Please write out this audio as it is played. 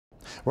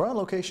We're on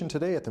location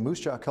today at the Moose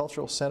Jaw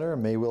Cultural Center,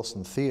 Mae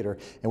Wilson Theatre,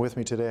 and with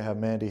me today I have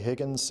Mandy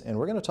Higgins, and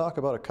we're going to talk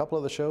about a couple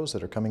of the shows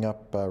that are coming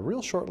up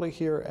real shortly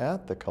here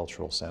at the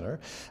Cultural Center.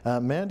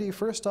 Mandy,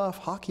 first off,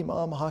 Hockey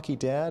Mom, Hockey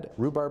Dad,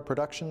 Rhubarb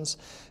Productions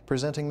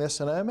presenting this,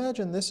 and I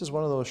imagine this is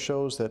one of those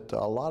shows that a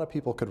lot of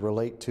people could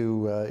relate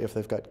to if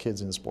they've got kids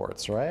in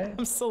sports, right?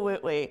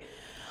 Absolutely.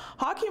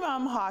 Hockey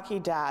Mom, Hockey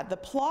Dad. The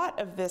plot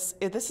of this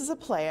is a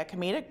play, a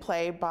comedic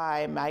play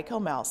by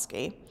Michael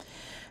Melski.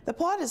 The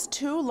plot is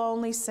two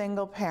lonely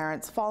single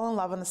parents fall in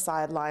love on the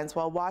sidelines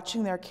while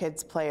watching their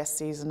kids play a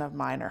season of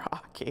minor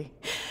hockey.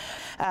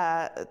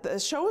 The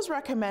show is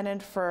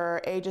recommended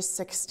for ages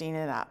 16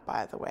 and up,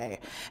 by the way.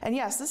 And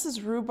yes, this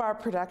is Rhubarb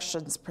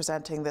Productions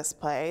presenting this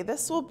play.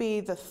 This will be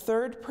the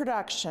third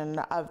production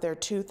of their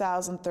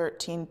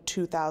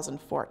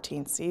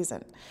 2013-2014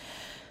 season.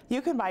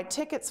 You can buy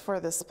tickets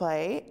for this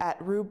play at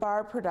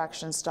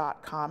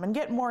rhubarbproductions.com and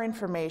get more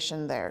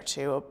information there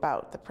too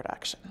about the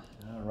production.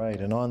 All right,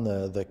 and on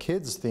the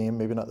kids theme,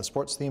 maybe not the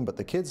sports theme, but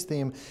the kids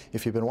theme,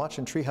 if you've been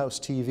watching Treehouse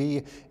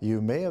TV, you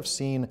may have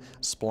seen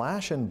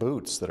Splash and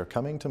Boots that are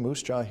coming to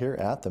Moose Jaw here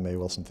at the Mae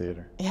Wilson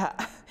Theatre. Yeah,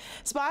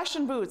 Splash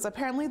and Boots,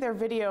 apparently their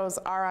videos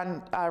are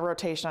on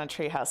rotation on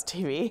Treehouse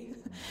TV.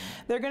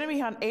 They're going to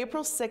be on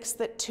April 6th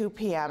at 2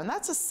 p.m. and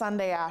that's a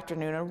Sunday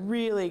afternoon, a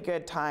really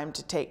good time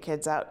to take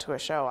kids out to a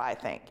show, I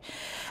think.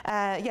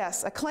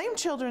 Yes, acclaimed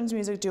children's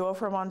music duo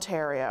from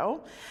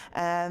Ontario,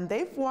 and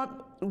they've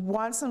won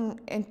some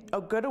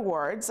good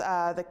awards.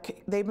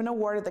 They've been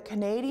awarded the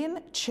Canadian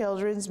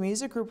Children's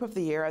Music Group of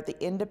the Year at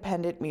the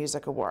Independent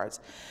Music Awards,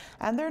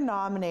 and they're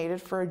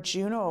nominated for a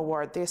Juno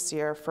Award this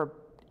year for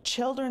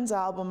Children's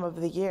Album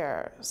of the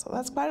Year, so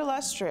that's quite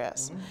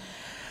illustrious.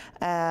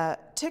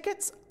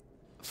 Tickets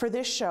for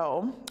this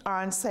show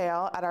are on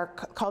sale at our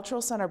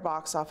Cultural Center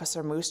box office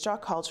or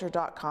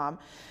moosejawculture.com.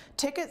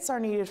 Tickets are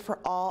needed for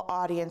all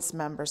audience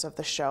members of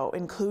the show,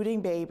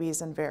 including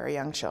babies and very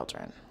young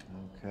children.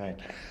 Okay.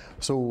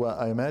 So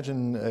I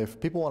imagine if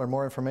people wanted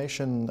more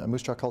information,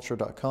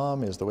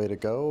 moosejawculture.com is the way to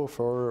go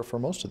for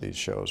most of these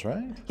shows,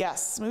 right?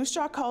 Yes,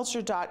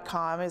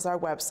 moosejawculture.com is our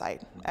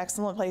website.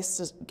 Excellent place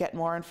to get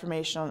more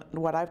information on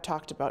what I've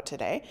talked about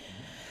today.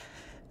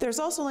 There's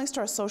also links to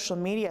our social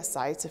media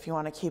sites if you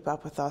want to keep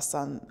up with us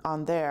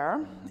on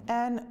there.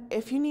 And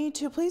if you need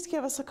to, please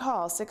give us a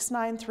call,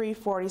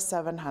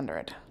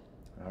 693-4700.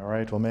 All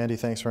right. Well, Mandy,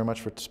 thanks very much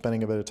for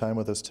spending a bit of time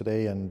with us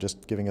today and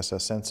just giving us a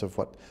sense of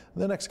what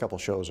the next couple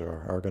shows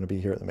are going to be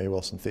here at the Mae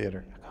Wilson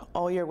Theatre.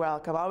 Oh, you're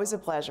welcome. Always a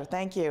pleasure.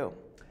 Thank you.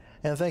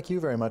 And thank you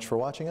very much for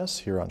watching us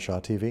here on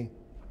Shaw TV.